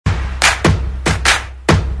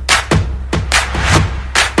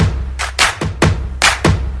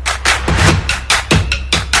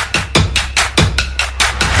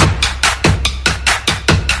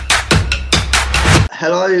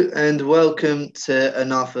Hello and welcome to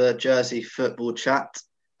another Jersey Football Chat.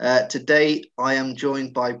 Today I am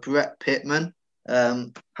joined by Brett Pittman. How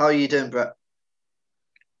are you doing, Brett?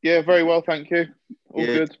 Yeah, very well, thank you. All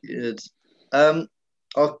Good, good. good.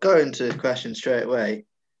 I'll go into the question straight away.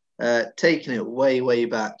 Taking it way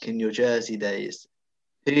back in your Jersey days,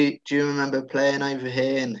 who do you remember playing over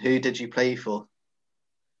here, and who did you play for?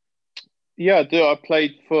 Yeah, I do.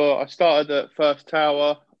 I started at First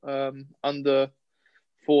Tower, under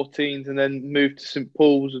 14s, and then moved to St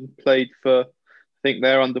Paul's and played for, I think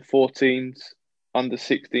they're under 14s, under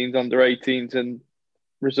 16s, under 18s, and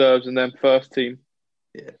reserves, and then first team.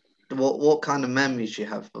 Yeah. What kind of memories do you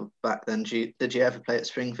have of back then? Did you ever play at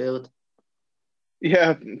Springfield?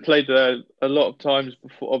 Yeah, I've played there a lot of times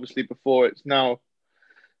before, obviously before it's now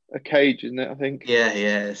a cage, isn't it? I think. Yeah.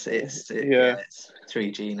 Yeah. It's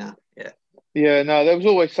 3G now. Yeah. Yeah, no, there was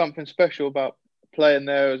always something special about playing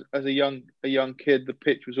there as a young kid. The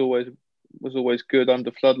pitch was always good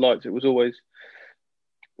under floodlights. It was always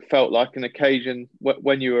felt like an occasion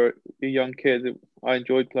when you were a young kid. I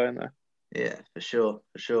enjoyed playing there. Yeah, for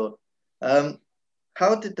sure. Um,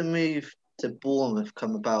 how did the move to Bournemouth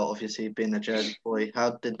come about? Obviously, being a Jersey boy,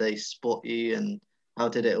 how did they spot you, and how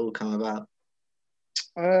did it all come about?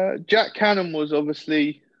 Jack Cannon was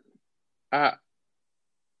obviously at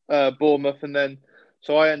Bournemouth, and then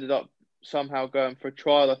so I ended up somehow going for a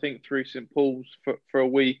trial. I think through St Paul's for a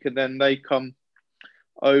week, and then they come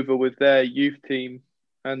over with their youth team,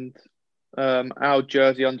 and our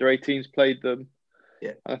Jersey under 18s played them.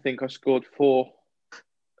 Yeah, And I think I scored four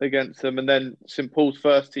against them. And then St Paul's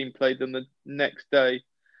first team played them the next day,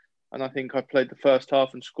 and I think I played the first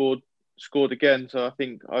half and scored again. So I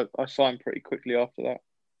think I signed pretty quickly after that.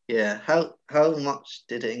 yeah. How much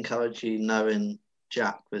did it encourage you knowing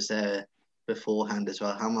Jack was there beforehand as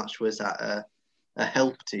well? How much was that a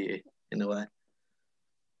help to you in a way?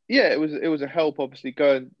 Yeah, it was a help. Obviously,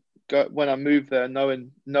 go when I moved there,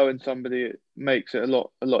 knowing somebody, it makes it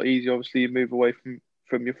a lot easier. Obviously, you move away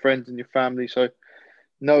from your friends and your family, so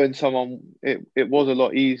knowing someone, it was a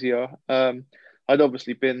lot easier. I'd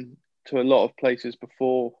obviously been to a lot of places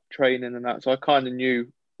before training and that, so I kind of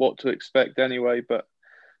knew what to expect anyway. But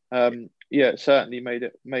yeah, it certainly made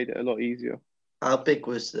it a lot easier. How big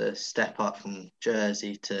was the step up from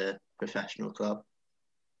Jersey to professional club?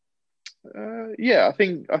 Yeah, I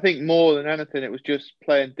think more than anything, it was just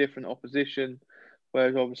playing different opposition.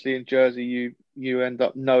 Whereas obviously in Jersey, you end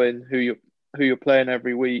up knowing who you're playing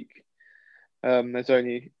every week. There's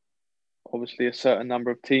only obviously a certain number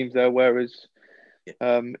of teams there, whereas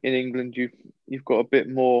Yeah, in England you've got a bit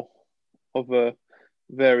more of a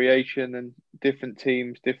variation and different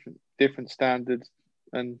teams, different standards,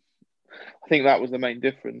 and I think that was the main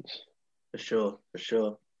difference. for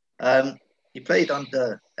sure. Um, you played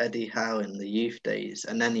under Eddie Howe in the youth days,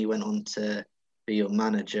 and then he went on to be your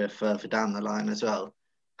manager further down the line as well.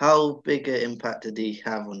 How big an impact did he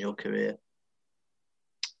have on your career?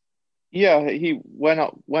 Yeah, he when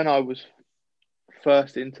I was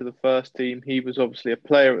first into the first team, he was obviously a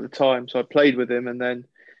player at the time, so I played with him, and then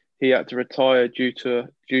he had to retire due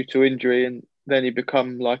to injury, and then he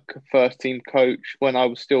become like a first team coach when I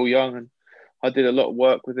was still young, and I did a lot of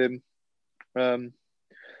work with him, um,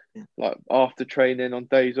 Yeah, like after training on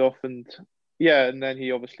days off, and yeah, and then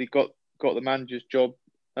he obviously got the manager's job.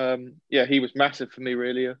 Yeah, he was massive for me,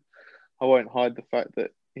 really. I won't hide the fact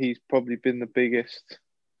that he's probably been the biggest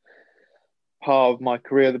part of my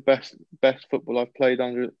career. The best football I've played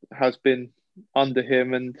under has been under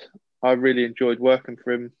him, and I really enjoyed working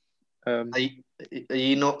for him. Um, are you, are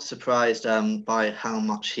you not surprised by how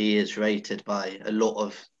much he is rated by a lot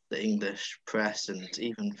of the English press and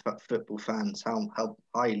even football fans? How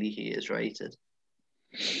highly he is rated?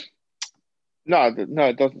 no,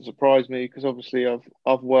 it doesn't surprise me because obviously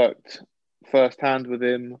I've worked firsthand with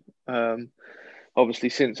him. Um, Obviously,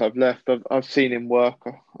 since I've left, I've seen him work.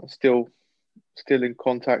 I'm still in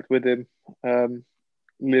contact with him. Um,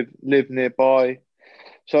 live nearby,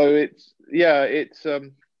 so it's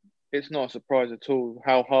not a surprise at all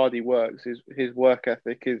how hard he works. His work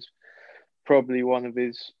ethic is probably one of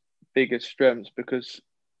his biggest strengths because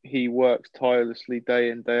he works tirelessly day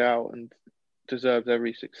in day out and deserves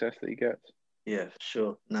every success that he gets. Yeah, for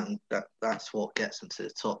sure. No, that's what gets him to the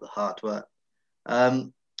top, the hard work.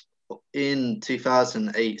 Um, in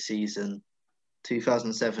 2008 season,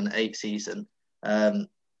 2007-8 season, um,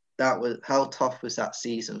 that was how tough was that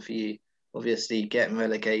season for you? Obviously, getting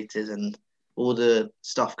relegated and all the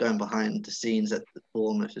stuff going behind the scenes at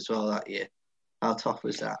Bournemouth as well that year. How tough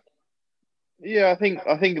was that? Yeah, I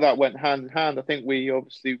think that went hand in hand. I think we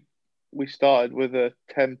obviously we started with a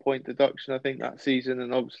 10-point deduction, I think, that season,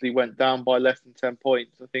 and obviously went down by less than 10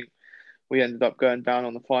 points. I think we ended up going down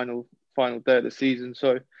on the final day of the season.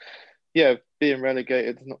 So yeah, being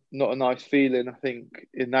relegated is not a nice feeling. I think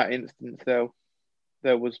in that instance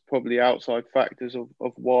there was probably outside factors of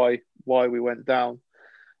why we went down.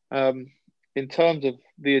 In terms of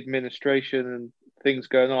the administration and things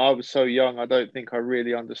going on, I was so young, I don't think I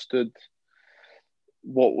really understood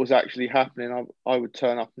what was actually happening. I would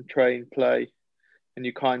turn up and train, play, and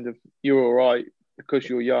you're all right because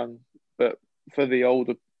you're young. But for the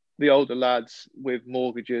older lads with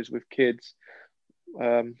mortgages, with kids,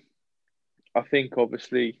 I think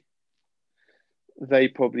obviously they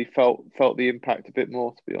probably felt the impact a bit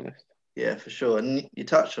more, to be honest. Yeah, for sure. And you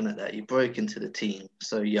touched on it there. You broke into the team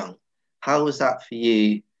so young. How was that for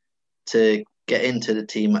you to get into the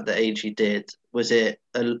team at the age you did? Was it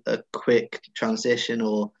a quick transition,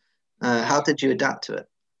 or how did you adapt to it?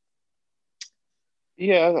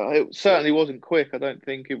 Yeah, it certainly wasn't quick. I don't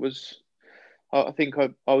think it was. I think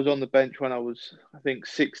I was on the bench when I was, I think,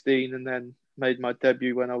 16, and then made my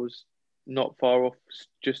debut when I was not far off,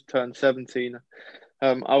 just turned 17.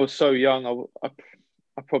 I was so young.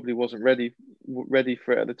 I probably wasn't ready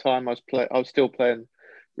for it at the time. I was still playing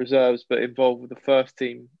reserves, but involved with the first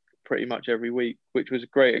team pretty much every week, which was a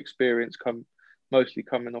great experience. Mostly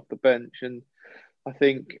coming off the bench, and I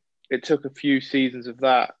think it took a few seasons of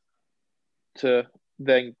that to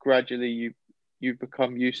then gradually you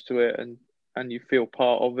become used to it, and you feel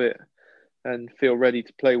part of it and feel ready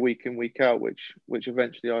to play week in, week out, which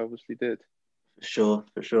eventually I obviously did. For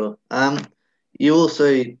sure. You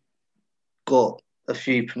also got a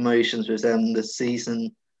few promotions with them this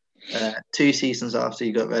season. 2 seasons after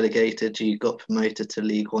you got relegated, you got promoted to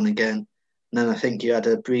League One again. And then I think you had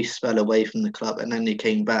a brief spell away from the club, and then you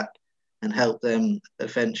came back and helped them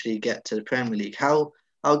eventually get to the Premier League. How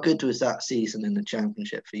good was that season in the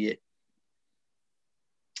Championship for you?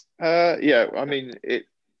 Yeah, I mean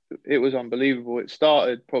it was unbelievable. It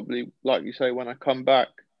started probably, like you say, when I come back.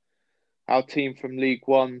 Our team from League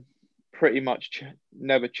One pretty much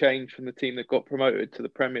never changed from the team that got promoted to the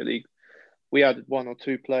Premier League. We added one or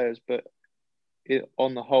two players, but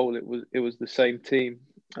on the whole, it was the same team,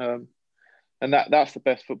 and that's the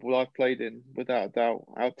best football I've played in, without a doubt.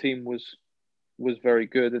 Our team was very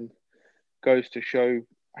good, and goes to show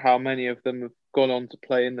how many of them have gone on to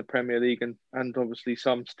play in the Premier League, and obviously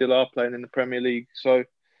some still are playing in the Premier League. So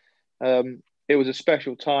it was a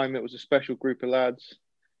special time. It was a special group of lads.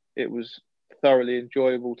 It was thoroughly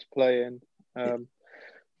enjoyable to play in.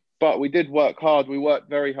 But we did work hard. We worked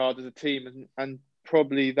very hard as a team, and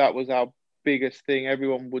probably that was our biggest thing.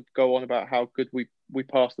 Everyone would go on about how good we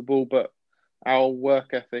passed the ball, but our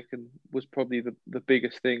work ethic was probably the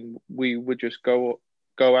biggest thing. We would just go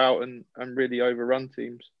out and really overrun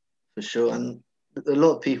teams. For sure. And a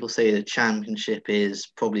lot of people say the Championship is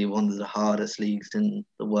probably one of the hardest leagues in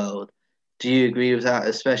the world. Do you agree with that?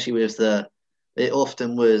 Especially with it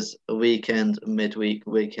often was a weekend, a midweek,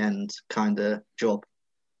 weekend kind of job.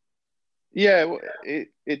 Yeah,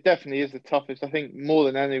 it definitely is the toughest. I think more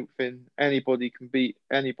than anything, anybody can beat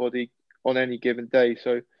anybody on any given day.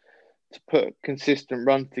 So to put consistent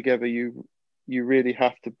runs together, you really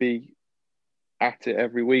have to be at it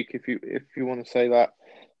every week, if you want to say that.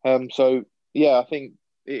 So yeah, I think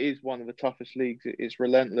it is one of the toughest leagues. It's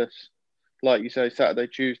relentless, like you say, Saturday,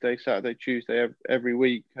 Tuesday, every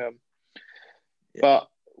week. But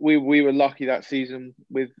we were lucky that season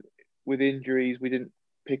with injuries. We didn't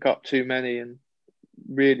pick up too many, and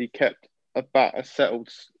really kept a settled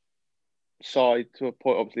side to a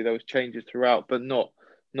point. Obviously, there was changes throughout, but not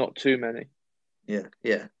too many.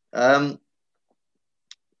 Yeah.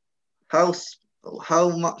 How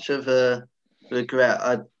much of a regret?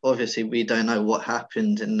 Obviously, we don't know what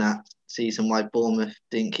happened in that season, why Bournemouth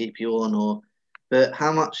didn't keep you on, but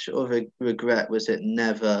how much of a regret was it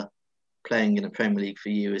never playing in the Premier League for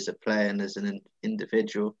you as a player and as an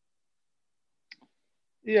individual?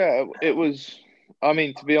 Yeah, it was. I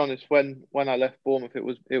mean, to be honest, when I left Bournemouth, it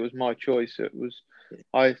was my choice.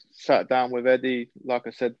 I sat down with Eddie. Like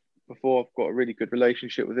I said before, I've got a really good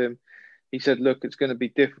relationship with him. He said, "Look, it's going to be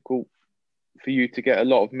difficult for you to get a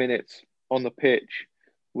lot of minutes on the pitch.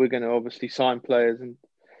 We're going to obviously sign players." And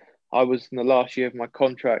I was in the last year of my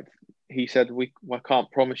contract. He said, I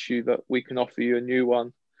can't promise you that we can offer you a new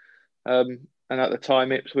one." And at the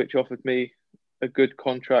time, Ipswich offered me a good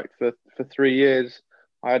contract for 3 years.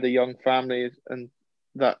 I had a young family, and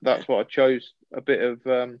that's what I chose. A bit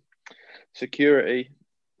of security.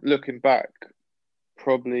 Looking back,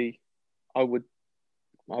 probably I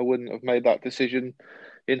wouldn't have made that decision.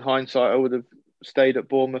 In hindsight, I would have stayed at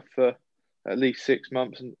Bournemouth for at least 6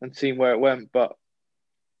 months and seen where it went. But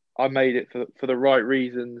I made it for the right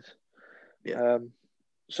reasons. Yeah.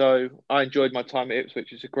 So I enjoyed my time at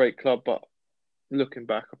Ipswich. It's a great club, but looking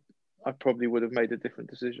back, I probably would have made a different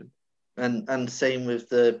decision. And same with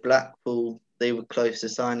the Blackpool. They were close to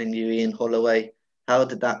signing you, Ian Holloway. How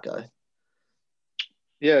did that go?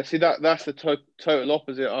 Yeah, see that's the total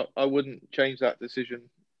opposite. I wouldn't change that decision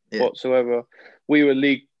whatsoever. We were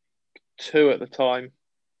League Two at the time,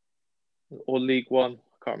 or League One.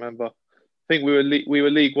 I can't remember. I think we were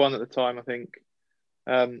League One at the time. I think.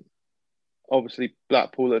 Obviously,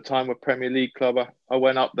 Blackpool at the time were Premier League club. I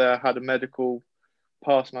went up there, had a medical,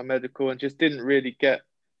 passed my medical, and just didn't really get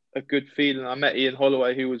a good feeling. I met Ian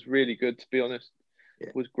Holloway, who was really good, to be honest.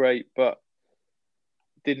 Was great, but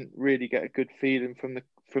didn't really get a good feeling from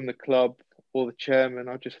the club or the chairman.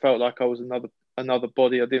 I just felt like I was another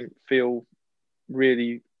body. I didn't feel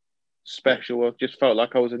really special. I just felt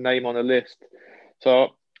like I was a name on a list. So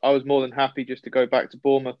I was more than happy just to go back to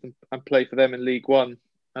Bournemouth and play for them in League One.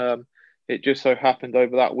 It just so happened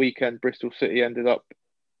over that weekend, Bristol City ended up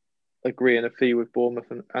agreeing a fee with Bournemouth,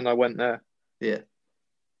 and I went there. Yeah.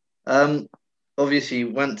 Obviously,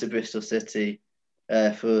 you went to Bristol City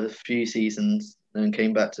for a few seasons, then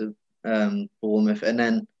came back to Bournemouth, and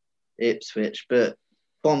then Ipswich. But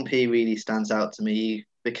Pompey really stands out to me. You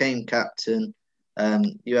became captain.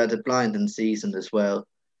 You had a blinding season as well.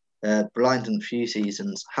 Blinding few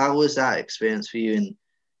seasons. How was that experience for you? And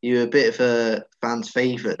you were a bit of a fan's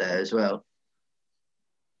favourite there as well.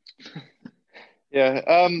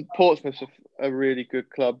 Yeah, Portsmouth's a really good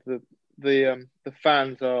club. The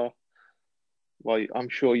fans are, well, I'm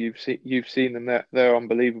sure you've seen them. They're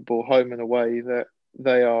unbelievable, home and away.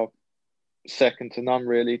 They are second to none,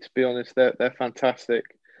 really. To be honest, they're fantastic.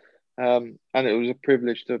 And it was a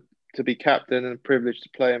privilege to be captain and a privilege to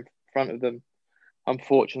play in front of them.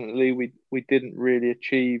 Unfortunately, we didn't really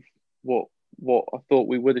achieve what I thought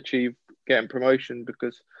we would achieve, getting promotion,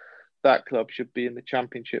 because that club should be in the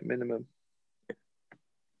Championship minimum.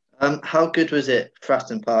 How good was it,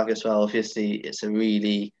 Fratton Park as well? Obviously, it's a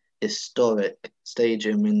really historic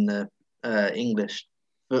stadium in the English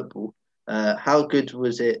football. How good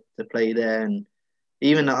was it to play there? And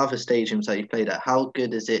even the other stadiums that you played at, how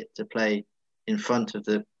good is it to play in front of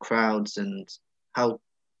the crowds? And how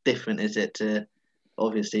different is it to,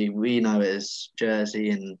 obviously, we know it as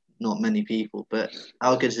Jersey and not many people, but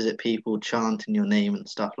how good is it people chanting your name and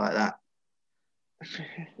stuff like that?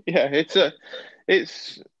 Yeah,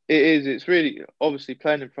 it's really, obviously,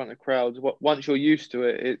 playing in front of crowds. Once you're used to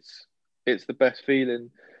it, it's the best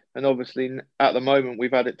feeling. And obviously, at the moment,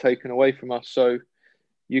 we've had it taken away from us, so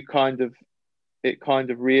it kind of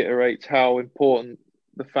reiterates how important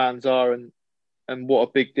the fans are and what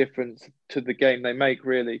a big difference to the game they make,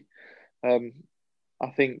 really. I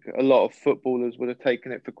think a lot of footballers would have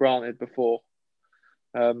taken it for granted before.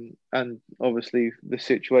 And obviously, the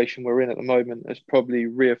situation we're in at the moment has probably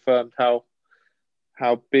reaffirmed how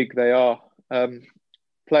big they are.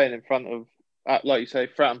 Playing in front of, like you say,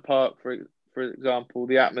 Fratton Park, for example,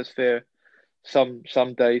 the atmosphere some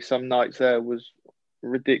days, some nights there was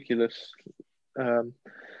ridiculous.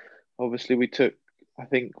 Obviously, we took, I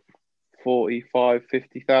think,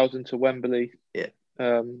 50,000 to Wembley. Yeah.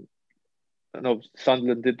 And obviously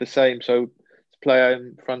Sunderland did the same. So to play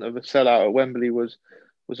in front of a sellout at Wembley was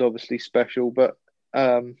obviously special. But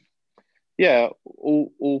yeah,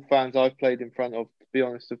 all fans I've played in front of, to be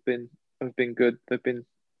honest, have been good. They've been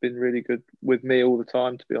really good with me all the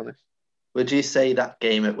time, to be honest. Would you say that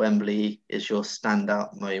game at Wembley is your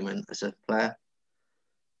standout moment as a player?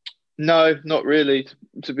 No, not really,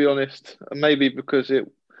 to be honest. Maybe because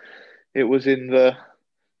it was in the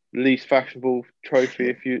least fashionable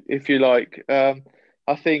trophy, if you like.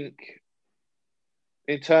 I think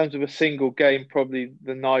in terms of a single game, probably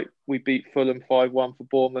the night we beat Fulham 5-1 for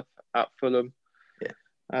Bournemouth at Fulham.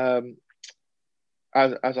 Yeah.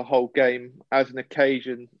 As a whole game, as an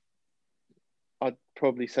occasion, I'd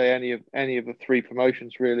probably say any of the three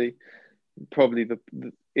promotions, really. Probably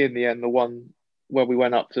in the end, the one where we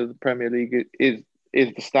went up to the Premier League is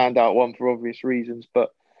the standout one for obvious reasons.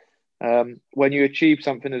 But when you achieve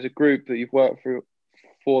something as a group that you've worked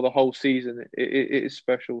for the whole season, it is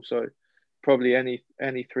special. So probably any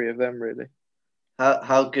three of them, really.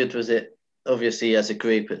 How good was it? Obviously, as a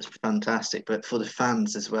group, it's fantastic, but for the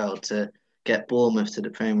fans as well to get Bournemouth to the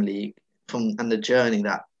Premier League and the journey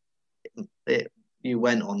that you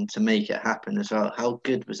went on to make it happen as well. How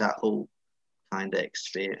good was that whole kind of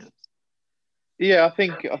experience? Yeah, I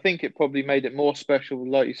think it probably made it more special.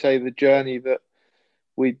 Like you say, the journey that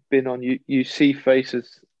we'd been on. You see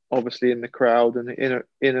faces obviously in the crowd and in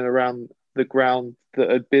and around the ground that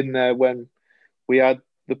had been there when we had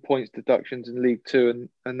the points deductions in League Two,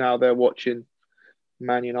 and now they're watching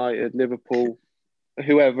Man United, Liverpool,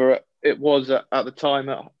 whoever it was at the time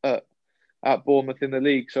at Bournemouth in the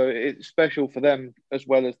league. So it's special for them as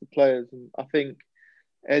well as the players. And I think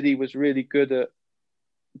Eddie was really good at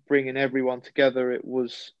bringing everyone together.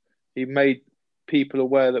 He made people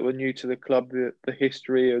aware that were new to the club, the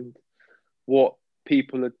history and what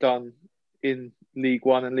people had done in League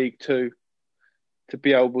One and League Two, to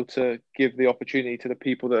be able to give the opportunity to the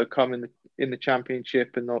people that are coming in the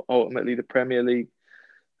Championship and ultimately the Premier League.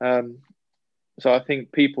 So I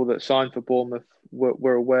think people that signed for Bournemouth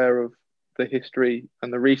were aware of the history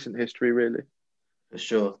and the recent history, really. For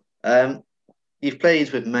sure. You've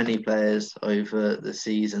played with many players over the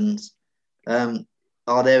seasons.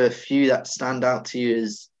 Are there a few that stand out to you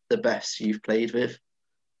as the best you've played with?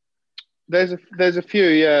 There's a few,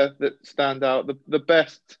 yeah, that stand out. The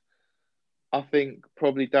best, I think,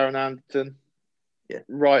 probably Darren Anderton,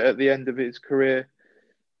 right at the end of his career.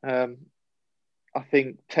 I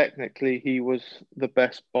think technically he was the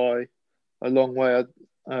best by a long way.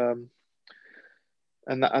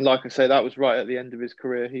 And like I say, that was right at the end of his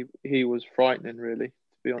career. He was frightening, really, to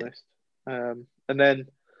be honest. And then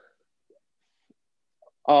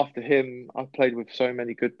after him, I played with so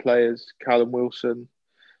many good players: Callum Wilson,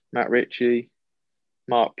 Matt Ritchie,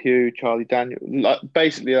 Mark Pugh, Charlie Daniel.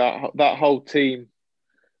 Basically, that whole team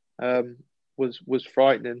was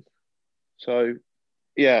frightening. So,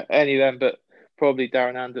 yeah, any of them, but probably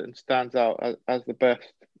Darren Anderton stands out as the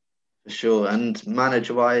best. For sure. And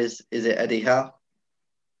manager-wise, is it Eddie Howe?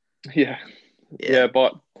 Yeah,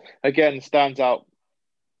 but again, stands out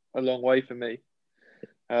a long way for me.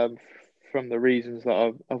 From the reasons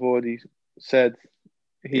that I've already said,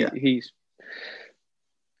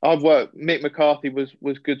 I've worked. Mick McCarthy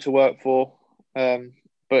was good to work for,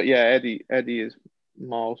 but yeah, Eddie is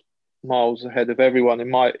miles ahead of everyone in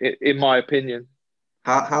my opinion.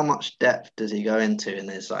 How much depth does he go into in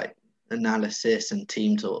his analysis and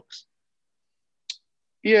team talks?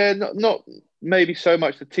 Yeah, not maybe so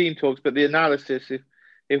much the team talks, but the analysis.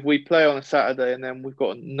 If we play on a Saturday and then we've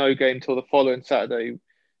got no game till the following Saturday,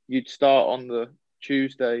 you'd start on the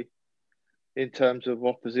Tuesday in terms of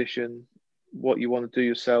opposition, what you want to do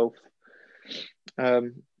yourself.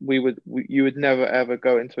 You would never ever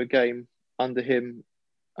go into a game under him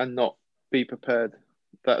and not be prepared.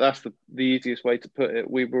 That's the easiest way to put it.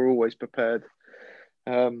 We were always prepared,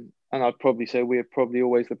 and I'd probably say we're probably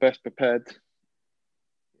always the best prepared.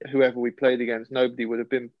 Whoever we played against, nobody would have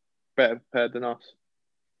been better prepared than us.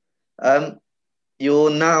 You're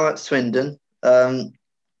now at Swindon.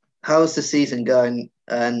 How's the season going,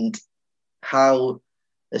 and how,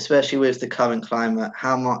 especially with the current climate,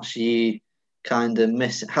 how much you kind of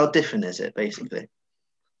miss it? How different is it, basically?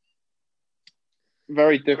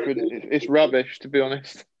 Very different. It's rubbish, to be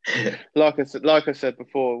honest. Like I said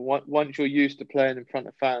before, once you're used to playing in front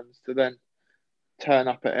of fans, to then turn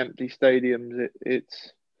up at empty stadiums,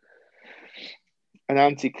 it's an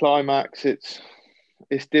anticlimax. It's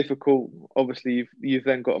difficult. Obviously, you've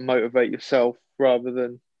then got to motivate yourself rather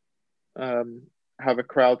than have a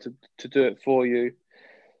crowd to do it for you.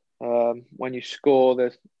 When you score,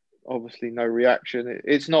 there's obviously no reaction.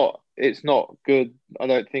 It's not good. I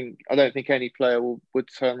don't think any player would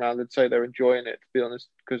turn around and say they're enjoying it, to be honest,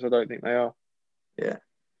 because I don't think they are. Yeah,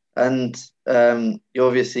 and you're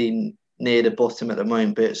obviously near the bottom at the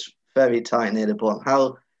moment, but it's very tight near the bottom.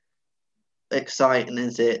 How exciting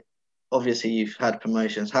is it? Obviously, you've had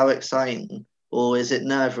promotions. How exciting, or is it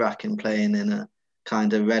nerve-wracking playing in a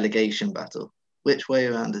kind of relegation battle? Which way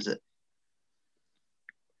around is it?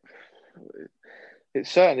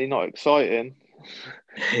 It's certainly not exciting,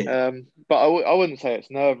 but I wouldn't say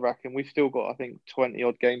it's nerve-wracking. We've still got, I think,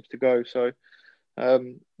 20-odd games to go. So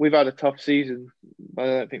we've had a tough season. I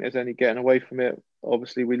don't think there's any getting away from it.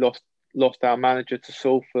 Obviously, we lost our manager to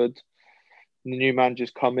Salford. The new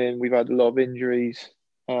manager's come in. We've had a lot of injuries.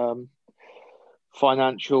 The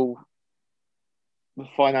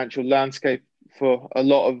financial landscape for a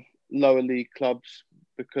lot of lower league clubs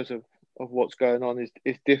because of what's going on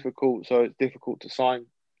is difficult. So it's difficult to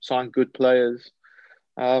sign good players.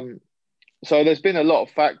 So there's been a lot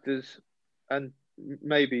of factors, and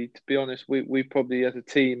maybe, to be honest, we probably as a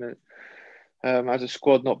team as a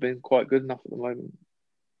squad not been quite good enough at the moment.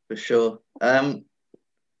 For sure.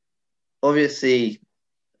 Obviously,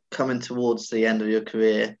 coming towards the end of your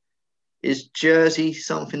career, is Jersey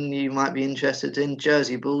something you might be interested in?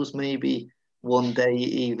 Jersey Bulls, maybe one day,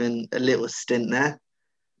 even a little stint there?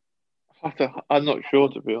 I'm not sure,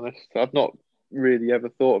 to be honest. I've not really ever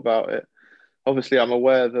thought about it. Obviously, I'm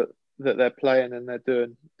aware that they're playing and they're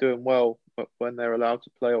doing well. when they're allowed to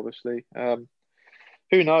play. Obviously,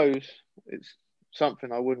 who knows? It's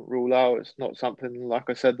something I wouldn't rule out. It's not something, like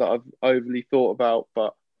I said, that I've overly thought about,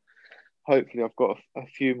 but hopefully I've got a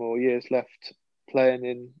few more years left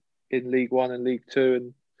playing in League One and League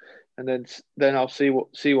Two, and then I'll see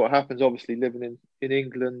what happens. Obviously, living in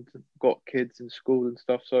England, got kids in school and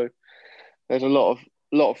stuff, so there's a lot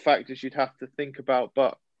of factors you'd have to think about.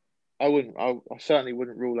 But I certainly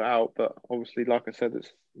wouldn't rule it out. But obviously, like I said,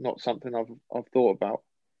 it's not something I've thought about.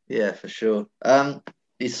 Yeah, for sure.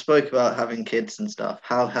 You spoke about having kids and stuff.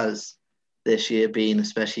 How has this year been,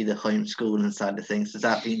 especially the homeschooling side of things? Has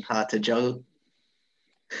that been hard to juggle?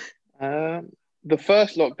 The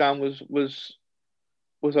first lockdown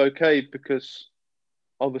was okay because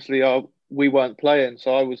obviously we weren't playing,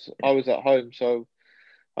 so I was at home, so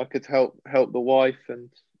I could help the wife, and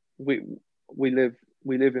we we live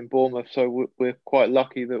in Bournemouth, so we're quite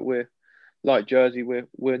lucky that we're like Jersey,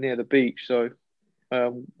 we're near the beach, so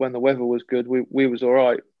when the weather was good, we was all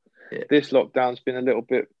right. Yeah. This lockdown's been a little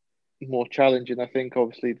bit more challenging. I think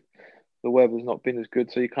obviously the weather's not been as good,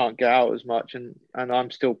 so you can't get out as much, and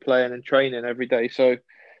I'm still playing and training every day, so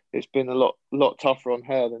it's been a lot tougher on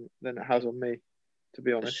her than it has on me, to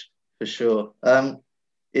be honest. For sure.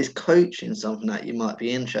 Is coaching something that you might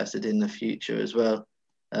be interested in the future as well?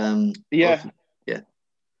 Yeah, yeah,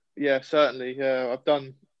 yeah, certainly. Yeah, I've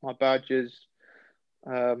done my badges.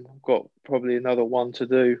 I've got probably another one to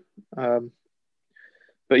do.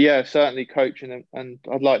 But yeah, certainly coaching, and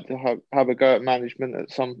I'd like to have a go at management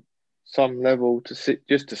at some level to see,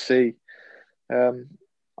 just to see.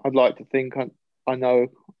 I'd like to think I know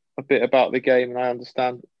a bit about the game and I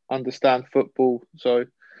understand football. So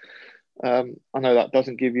I know that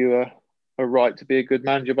doesn't give you a right to be a good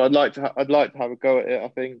manager, but I'd like to have a go at it, I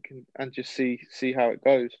think, and just see how it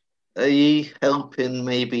goes. Are you helping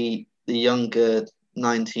maybe the younger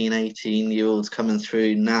 19, 18-year-olds coming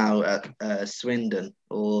through now at Swindon,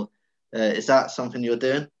 or is that something you're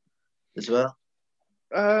doing as well?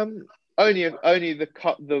 Only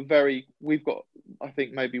the very, we've got, I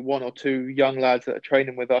think, maybe one or two young lads that are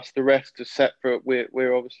training with us. The rest are separate.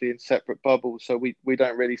 We're obviously in separate bubbles, so we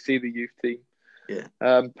don't really see the youth team.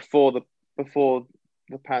 Yeah. Before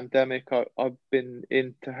the pandemic, I've been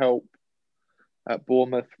in to help at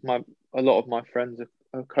Bournemouth. A lot of my friends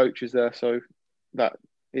are coaches there, so that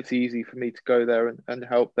it's easy for me to go there and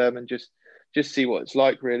help them and just see what it's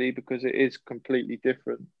like, really, because it is completely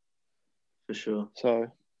different. For sure. So,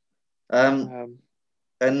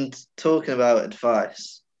 and talking about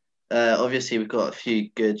advice, obviously we've got a few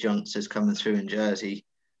good youngsters coming through in Jersey.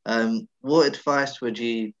 What advice would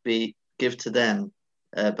you give to them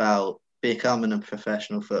about becoming a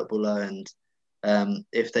professional footballer, and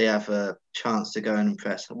if they have a chance to go and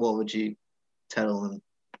impress, what would you tell them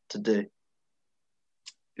to do?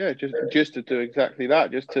 Yeah, just to do exactly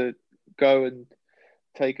that, just to go and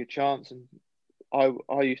take a chance. And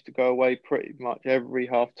I used to go away pretty much every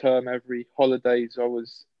half term, every holidays. I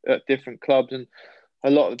was at different clubs, and a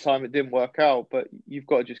lot of the time it didn't work out. But you've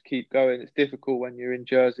got to just keep going. It's difficult when you're in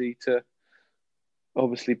Jersey to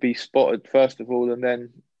obviously be spotted first of all, and then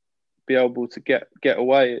be able to get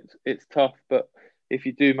away. It's tough, but if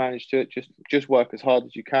you do manage to, just work as hard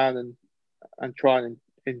as you can and try and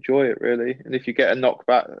enjoy it, really. And if you get a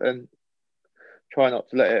knockback, then try not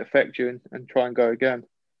to let it affect you and try and go again.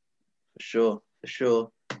 For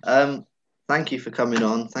sure. Thank you for coming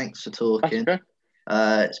on. Thanks for talking. Okay.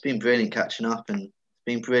 It's been brilliant catching up, and it's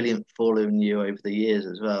been brilliant following you over the years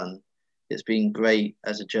as well. And it's been great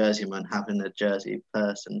as a Jerseyman having a Jersey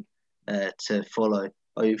person to follow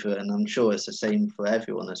over, and I'm sure it's the same for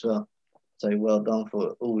everyone as well. So well done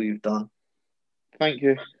for all you've done. Thank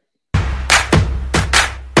you.